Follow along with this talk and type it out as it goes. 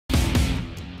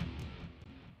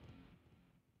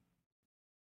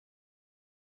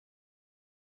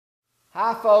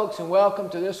Hi folks, and welcome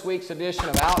to this week's edition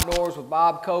of Outdoors with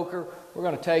Bob Coker. We're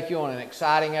going to take you on an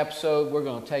exciting episode. We're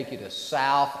going to take you to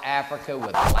South Africa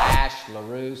with Lash Le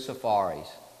Roux Safaris.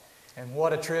 And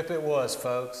what a trip it was,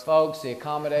 folks. Folks, the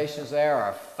accommodations there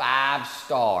are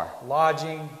 5-star.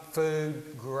 Lodging, food,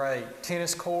 great.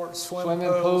 Tennis courts, swimming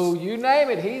pool, you name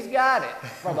it, he's got it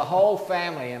for the whole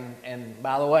family. And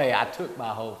by the way, I took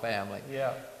my whole family.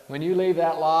 Yeah. When you leave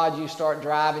that lodge, you start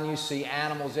driving, you see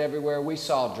animals everywhere. We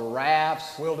saw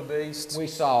giraffes. Wildebeest. We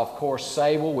saw, of course,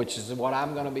 sable, which is what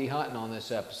I'm going to be hunting on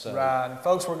this episode. Right. And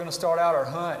folks, we're going to start out our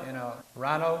hunt in a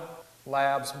Rhino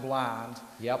Labs blind.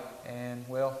 Yep. And,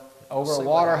 well, over a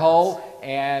water hole.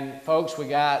 And, folks, we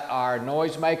got our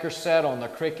noisemaker set on the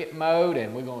cricket mode,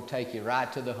 and we're going to take you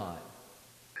right to the hunt.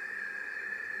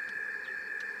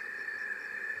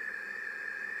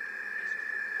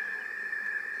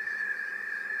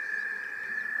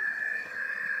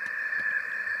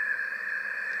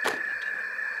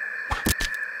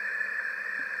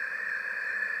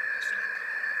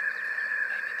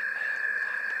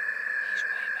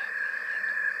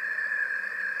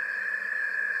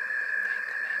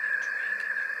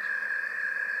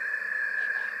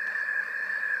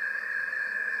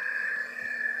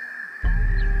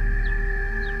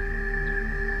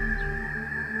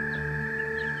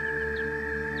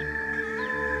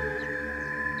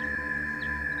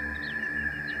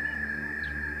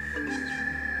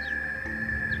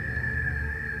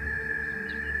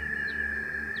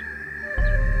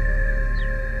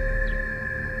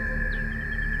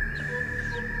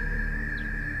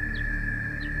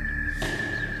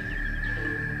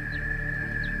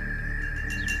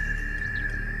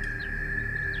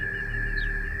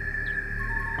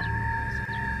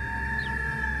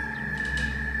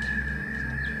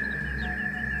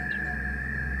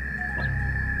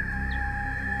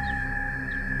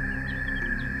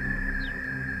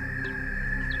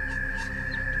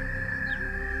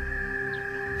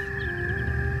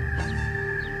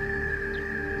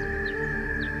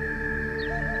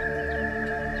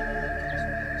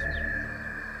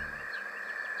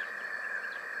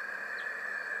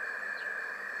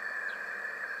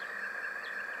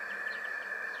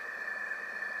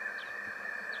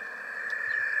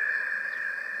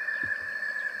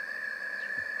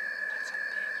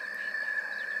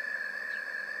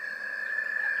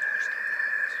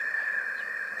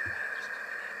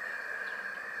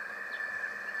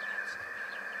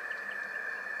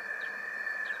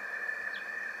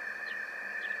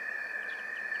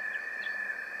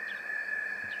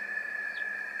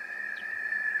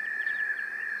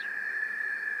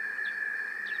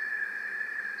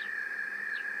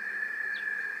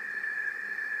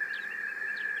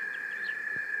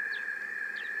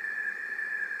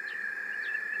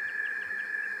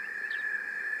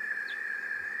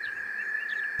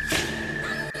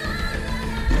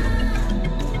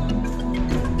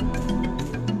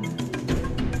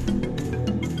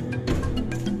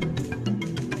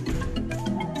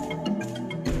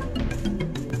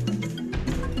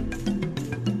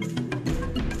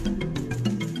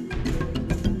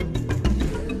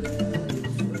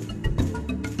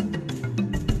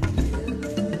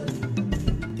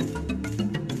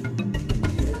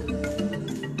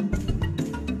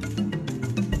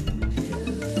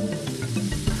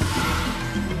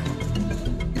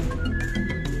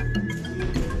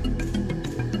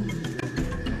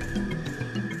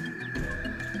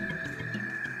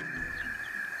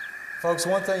 Folks,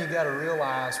 one thing you got to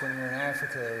realize when you're in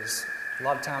Africa is a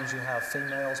lot of times you have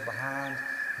females behind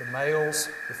the males.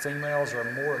 The females are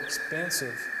more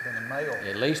expensive than the male.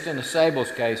 At least in the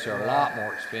sable's case, they're a lot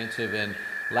more expensive. And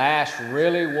Lash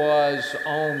really was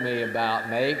on me about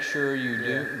make sure you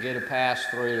do get a pass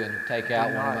through and take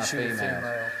out one of my females.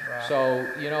 Right. So,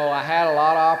 you know, I had a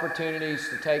lot of opportunities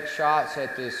to take shots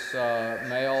at this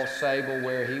male sable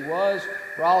where he was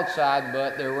broadside,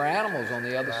 but there were animals on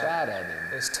the other side of him.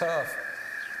 It's tough.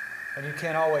 And you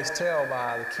can't always tell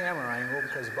by the camera angle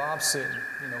because Bob's sitting,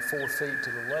 4 feet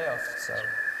to the left.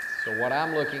 So what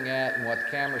I'm looking at and what the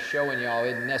camera's showing y'all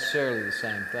isn't necessarily the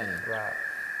same thing. Right.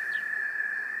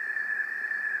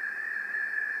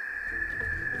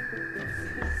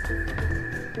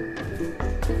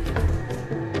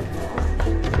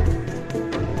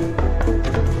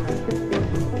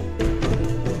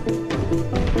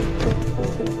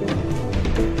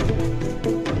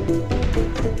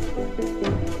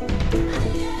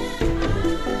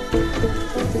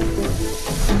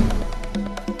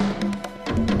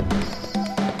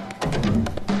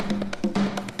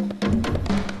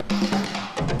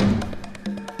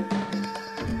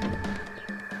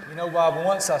 know, Bob,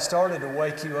 once I started to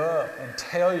wake you up and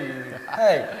tell you,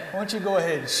 hey, why don't you go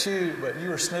ahead and shoot, but you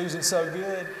were snoozing so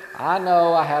good. I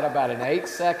know I had about an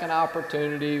 8-second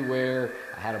opportunity where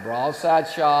I had a broadside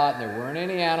shot and there weren't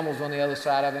any animals on the other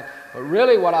side of him. But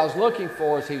really what I was looking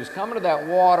for is he was coming to that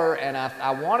water, and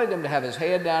I wanted him to have his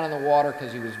head down in the water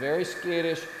because he was very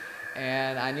skittish,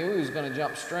 and I knew he was going to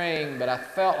jump string, but I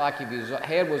felt like if his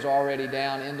head was already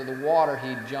down into the water,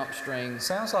 he'd jump string.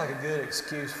 Sounds like a good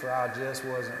excuse for I just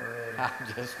wasn't ready. I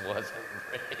just wasn't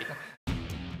ready.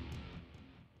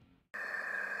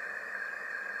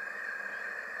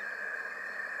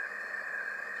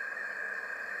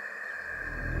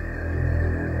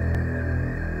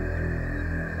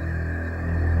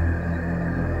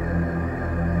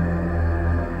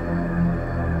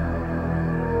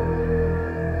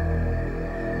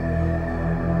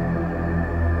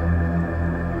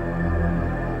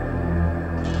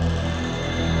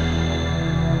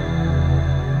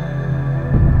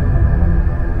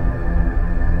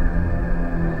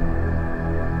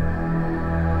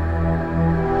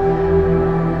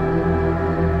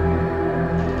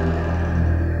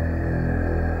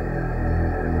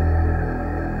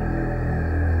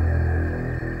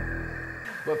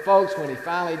 But folks, when he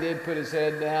finally did put his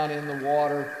head down in the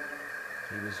water,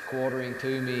 he was quartering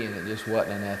to me, and it just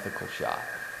wasn't an ethical shot.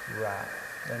 Right,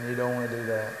 and you don't want to do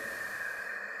that.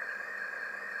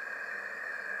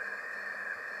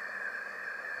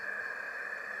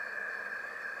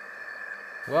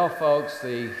 Well, folks,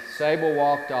 the sable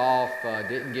walked off,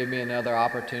 didn't give me another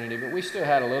opportunity, but we still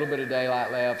had a little bit of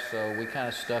daylight left, so we kind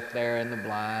of stuck there in the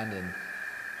blind. And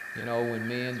you know, when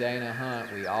me and Dayna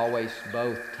hunt, we always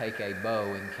both take a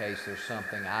bow in case there's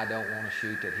something I don't want to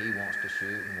shoot that he wants to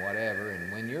shoot and whatever.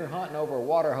 And when you're hunting over a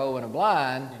water hole in a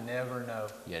blind, you never know.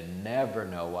 You never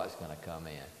know what's going to come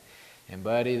in. And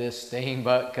buddy, this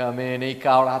steambuck come in, he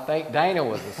caught, I think Dayna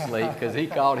was asleep because he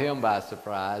caught him by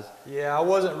surprise. Yeah, I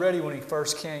wasn't ready when he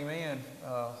first came in.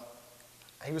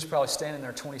 He was probably standing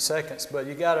there 20 seconds, but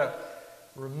you got to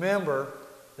remember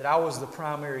that I was the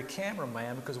primary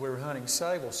cameraman because we were hunting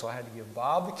sable, so I had to give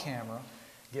Bob the camera,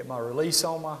 get my release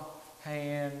on my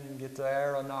hand, get the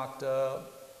arrow knocked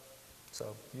up.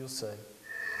 So you'll see.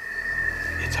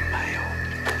 It's a male.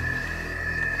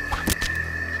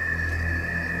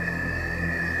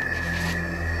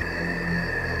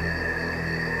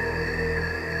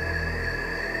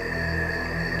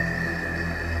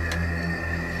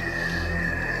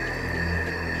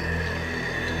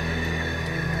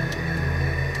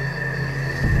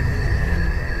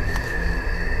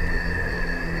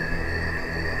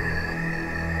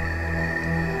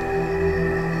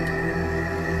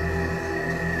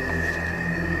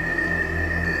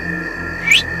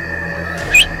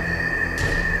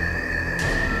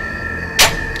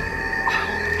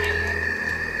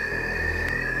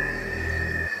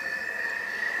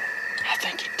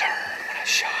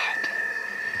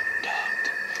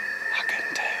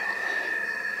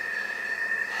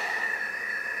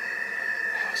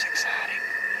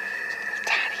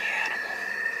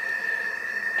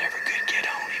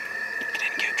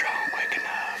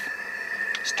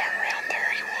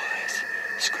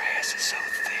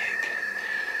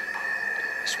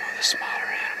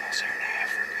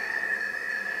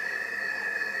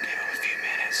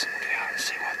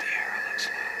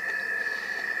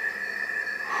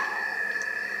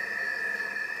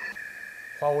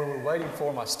 While we were waiting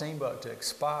for my steambuck to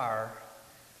expire,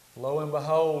 lo and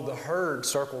behold, the herd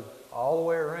circled all the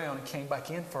way around and came back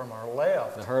in from our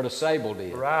left. The herd of sable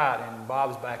did. Right, and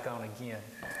Bob's back on again.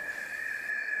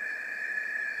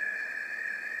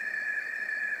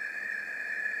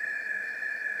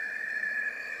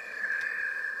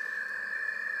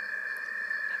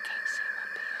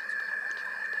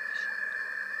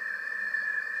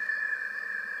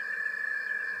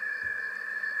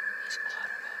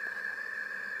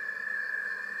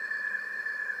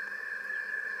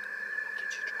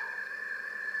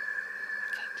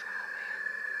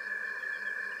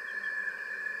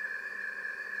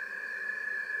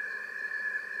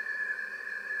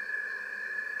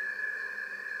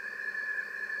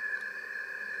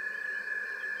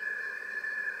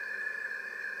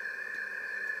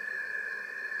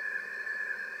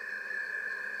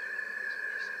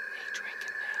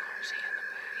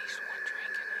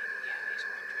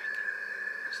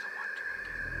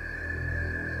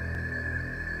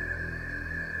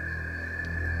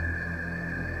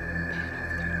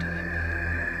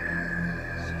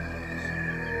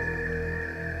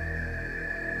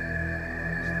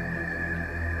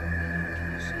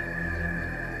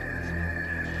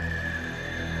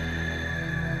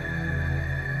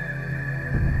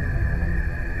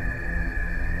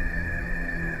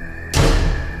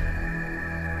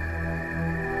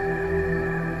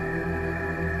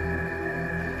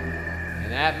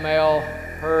 that male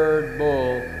herd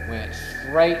bull went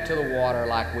straight to the water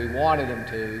like we wanted him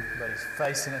to. But he's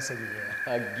facing us again.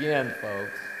 Again,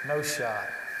 folks. No shot.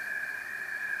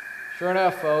 Sure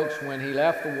enough, folks, when he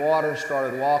left the water and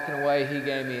started walking away, he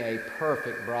gave me a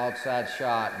perfect broadside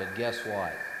shot, but guess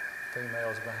what?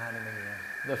 Females behind him again.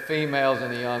 The females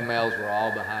and the young males were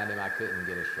all behind him. I couldn't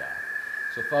get a shot.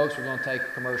 So, folks, we're going to take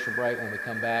a commercial break. When we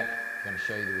come back, we're going to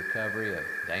show you the recovery of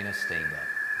Dayna Steamboat.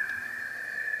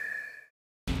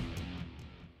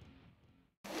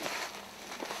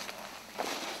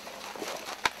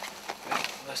 Well,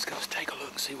 let's go take a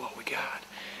look and see what we got.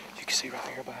 You can see right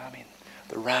here behind me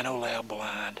the Rhino Loud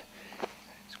blind.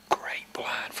 It's a great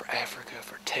blind for Africa,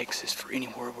 for Texas, for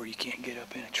anywhere where you can't get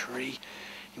up in a tree.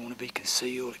 You want to be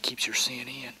concealed. It keeps your scent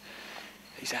in.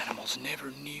 These animals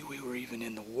never knew we were even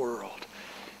in the world.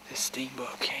 This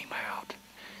steamboat came out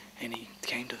and he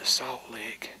came to the salt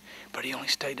lick, but he only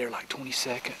stayed there like 20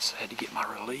 seconds. I had to get my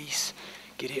release,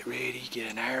 get it ready,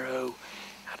 get an arrow.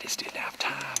 I just didn't have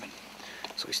time, and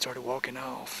so he started walking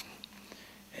off,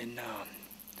 and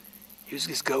he was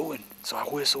just going. So I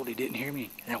whistled, he didn't hear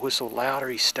me, and I whistled louder,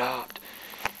 he stopped,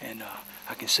 and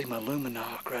I can see my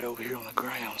luminoc right over here on the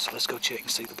ground, so let's go check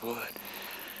and see the blood.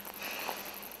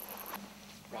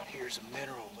 Right here's a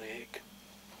mineral lick.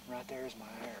 Right there is my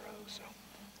arrow, so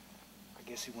I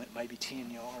guess he went maybe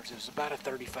 10 yards. It was about a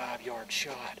 35-yard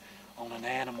shot on an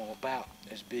animal about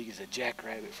as big as a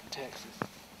jackrabbit from Texas.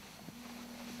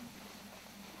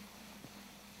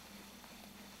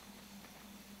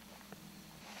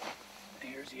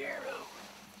 Here's the arrow.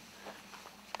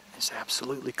 It's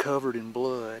absolutely covered in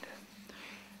blood.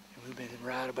 And we've been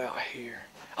right about here.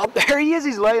 Oh, there he is.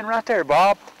 He's laying right there,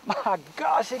 Bob. My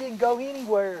gosh, he didn't go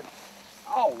anywhere.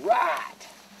 All right,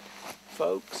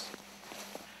 folks.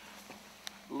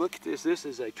 Look at this. This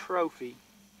is a trophy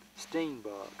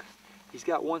steambuck. He's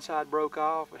got one side broke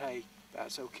off, but hey,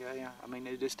 that's okay. I mean,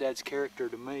 it just adds character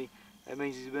to me. That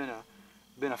means he's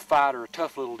been a fighter, a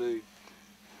tough little dude.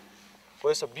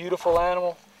 Well, it's a beautiful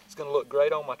animal. It's going to look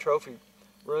great on my trophy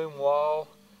room wall.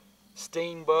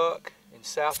 Steambuck in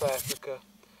South Africa.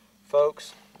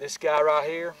 Folks, this guy right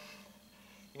here,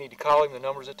 you need to call him. The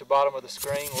number's at the bottom of the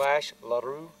screen. Lash Le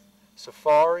Roux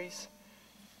Safaris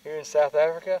here in South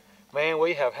Africa. Man,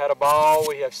 we have had a ball.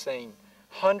 We have seen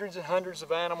hundreds and hundreds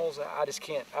of animals. I just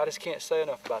can't say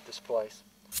enough about this place.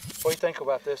 What do you think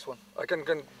about this one? I can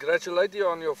congratulate you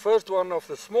on your first one of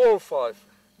the small 5.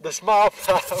 The small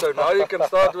five. So now you can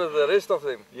start with the rest of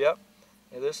them. Yep.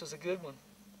 And this is a good one.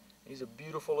 He's a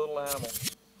beautiful little animal.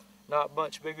 Not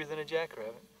much bigger than a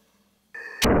jackrabbit.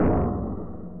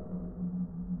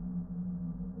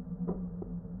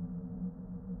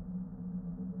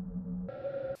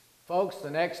 Folks, the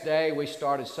next day we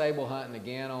started sable hunting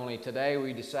again, only today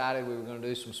we decided we were going to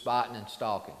do some spotting and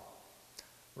stalking.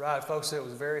 Right, folks, it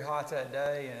was very hot that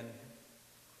day, and,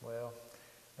 well,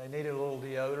 they needed a little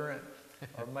deodorant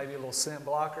or maybe a little scent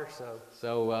blocker, so.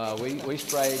 So we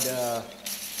sprayed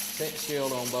scent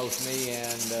shield on both me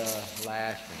and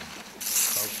Lash, and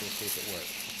folks, we'll see if it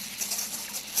works.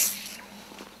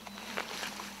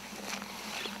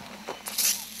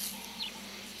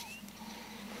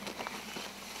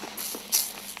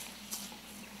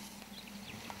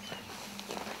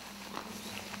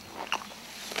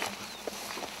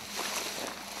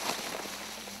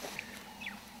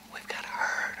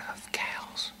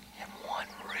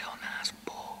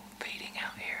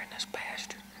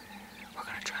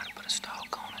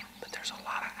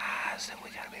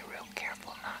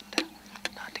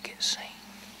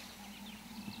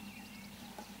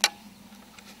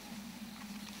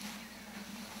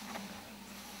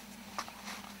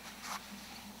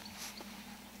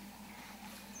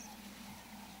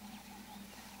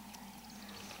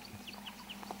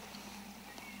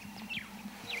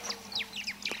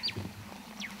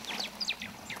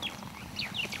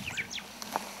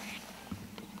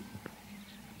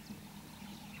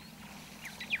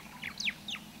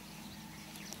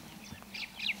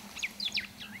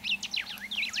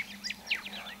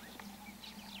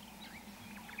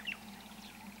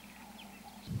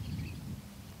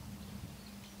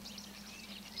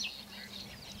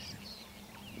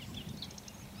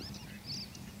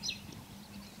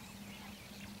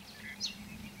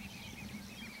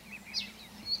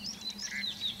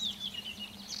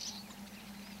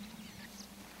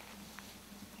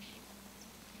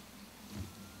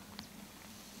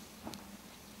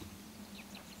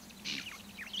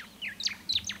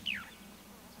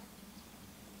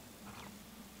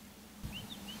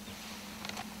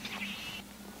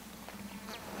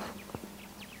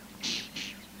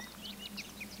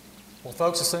 Well,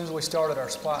 folks, as soon as we started our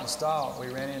spot and stalk, we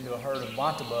ran into a herd of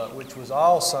buntabuck, which was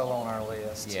also on our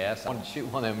list. Yes, I wanted to shoot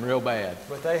one of them real bad.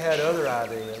 But they had other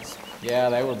ideas. Yeah,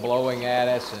 they were blowing at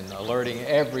us and alerting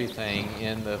everything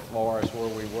in the forest where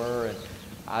we were, and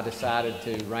I decided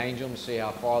to range them, see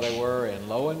how far they were, and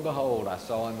lo and behold, I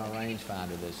saw in my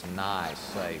rangefinder this nice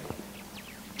sable.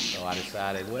 So I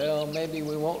decided, well, maybe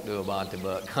we won't do a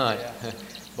buntabuck hunt. Yeah.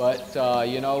 But,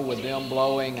 you know, with them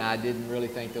blowing, I didn't really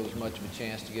think there was much of a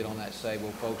chance to get on that sable.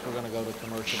 Folks, we're going to go to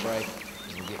commercial break.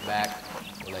 When we get back,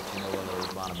 we'll let you know whether those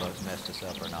buntabucks messed us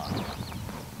up or not.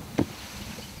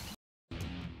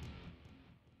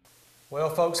 Well,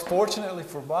 folks, fortunately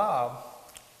for Bob,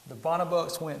 the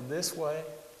buntabucks went this way,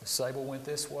 the sable went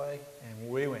this way,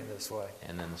 and we went this way.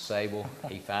 And then the sable,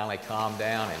 he finally calmed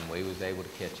down, and we was able to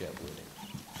catch up with him.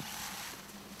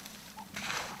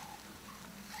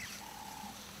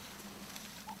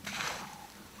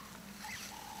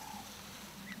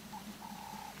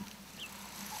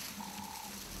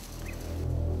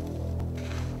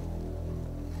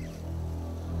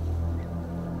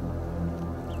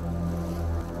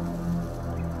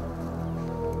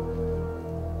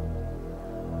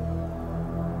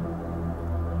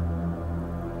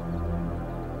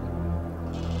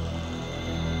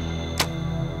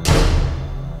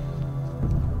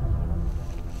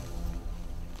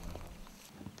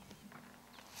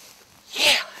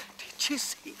 You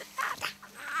see that?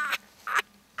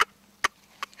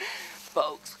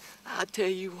 Folks, I tell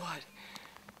you what,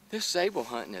 this sable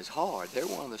hunting is hard. They're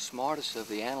one of the smartest of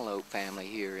the antelope family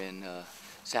here in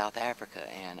South Africa,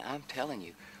 and I'm telling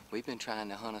you, we've been trying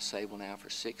to hunt a sable now for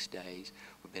 6 days.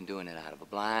 We've been doing it out of a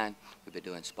blind. We've been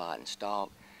doing spot and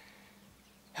stalk.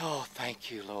 Oh,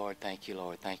 thank you, Lord, thank you,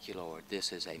 Lord, thank you, Lord.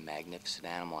 This is a magnificent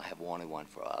animal. I have wanted one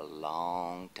for a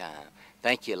long time.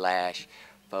 Thank you, Lash.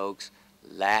 Folks,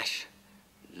 Lash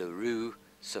Le Roux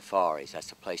Safaris. That's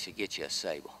the place to get you a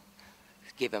sable.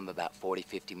 Give him about 40,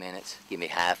 50 minutes. Give me a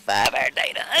high five there,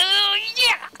 Dayna. Oh,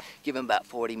 yeah! Give him about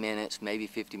 40 minutes, maybe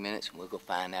 50 minutes, and we'll go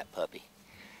find that puppy.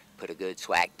 Put a good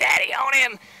swag daddy on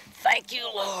him. Thank you,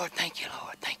 Lord. Thank you,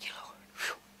 Lord. Thank you, Lord.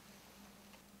 Whew.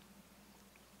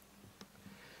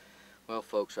 Well,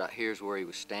 folks, right here's where he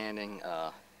was standing.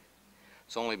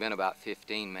 It's only been about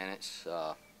 15 minutes.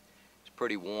 It's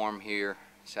pretty warm here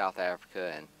in South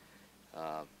Africa, and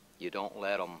you don't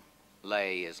let them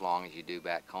lay as long as you do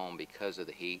back home because of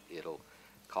the heat. It'll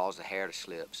cause the hair to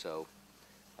slip. So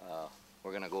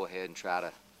we're going to go ahead and try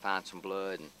to find some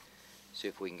blood and see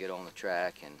if we can get on the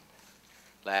track. And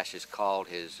Lash has called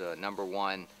his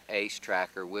 #1 ace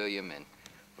tracker, William, and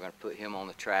we're going to put him on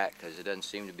the track because there doesn't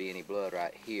seem to be any blood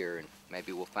right here, and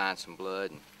maybe we'll find some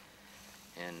blood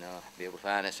and be able to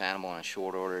find this animal in a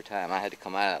short order of time. I had to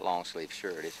come out of that long sleeve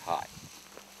shirt. It's hot.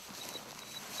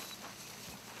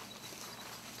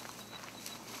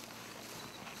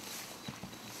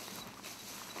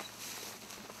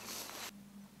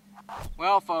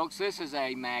 Well, folks, this is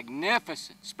a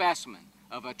magnificent specimen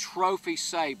of a trophy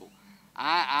sable.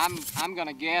 I'm going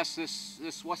to guess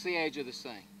this. What's the age of this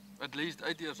thing? At least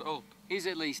 8 years old. He's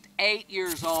at least 8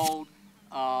 years old,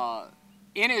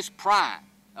 in his prime.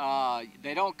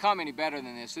 They don't come any better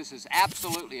than this. This is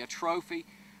absolutely a trophy.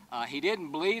 He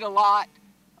didn't bleed a lot.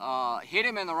 Hit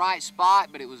him in the right spot,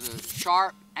 but it was a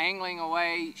sharp, angling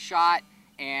away shot,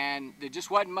 and there just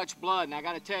wasn't much blood. And I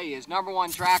got to tell you, his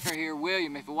 #1 tracker here,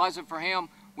 William, if it wasn't for him,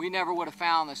 we never would have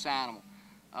found this animal.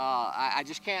 I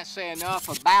just can't say enough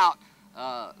about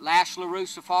Lash Le Roux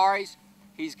Safaris.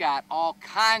 He's got all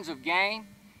kinds of game.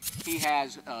 He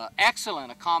has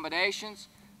excellent accommodations,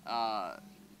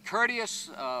 courteous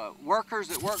workers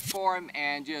that work for him,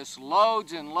 and just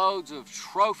loads and loads of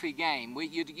trophy game.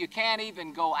 You can't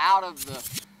even go out of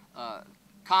the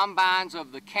combines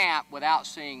of the camp without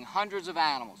seeing hundreds of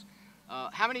animals.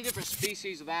 How many different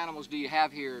species of animals do you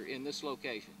have here in this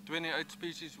location? 28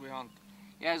 species we hunt.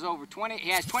 He has over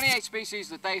 28 species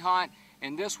that they hunt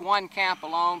in this one camp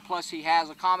alone, plus he has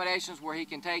accommodations where he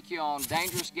can take you on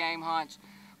dangerous game hunts.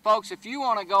 Folks, if you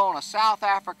want to go on a South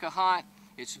Africa hunt,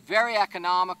 it's very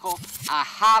economical. I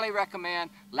highly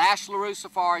recommend Lash Le Roux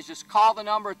Safaris. Just call the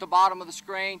number at the bottom of the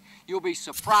screen. You'll be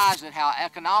surprised at how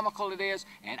economical it is,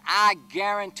 and I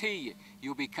guarantee you,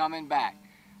 you'll be coming back.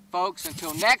 Folks,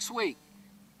 until next week,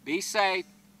 be safe,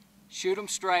 shoot 'em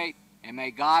straight, and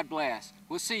may God bless.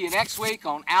 We'll see you next week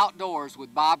on Outdoors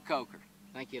with Bob Coker.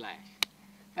 Thank you, Lash.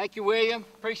 Thank you, William.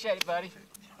 Appreciate it, buddy.